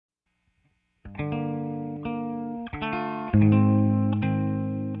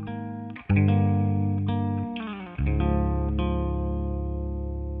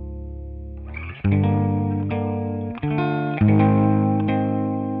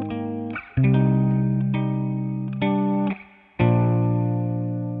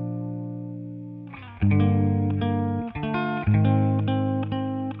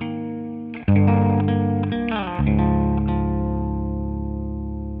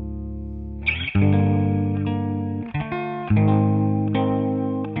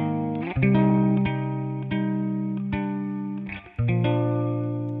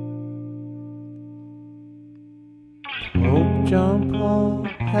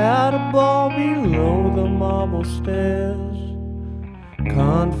had a ball below the marble stairs,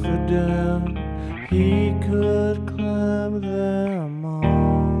 confident he could climb them all.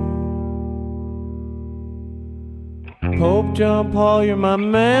 Pope John Paul, you're my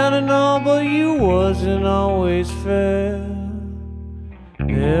man and all, but you wasn't always fair.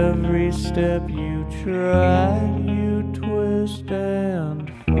 Every step you tried, you twist and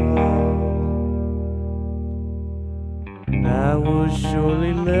fall. And I was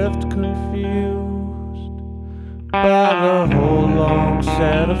surely left confused by the whole long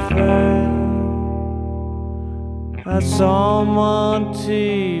sad affair. I saw him on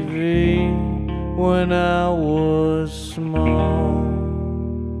TV when I was small.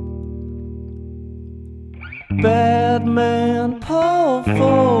 Bad man, pull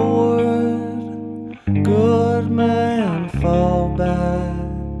forward. Good man, fall back.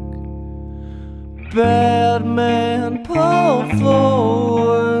 Bad man, pull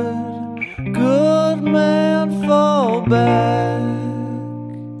forward. Good man, fall back.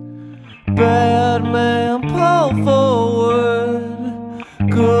 Bad man, pull forward.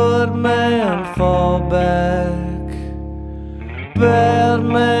 Good man, fall back. Bad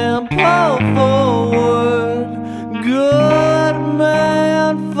man, pull forward. Good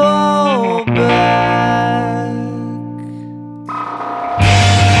man, fall back.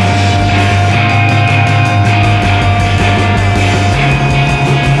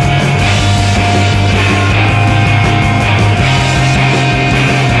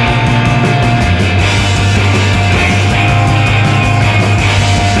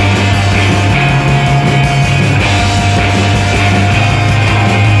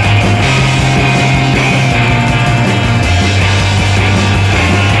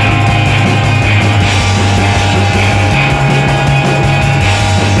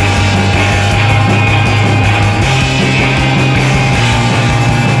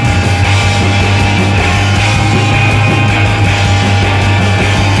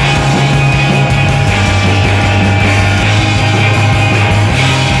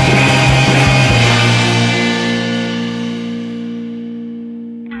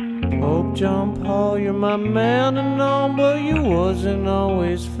 Pope John Paul, you're my man and all, but you wasn't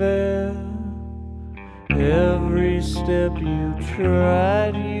always fair. Every step you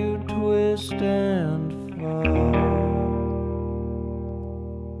tried, you twist and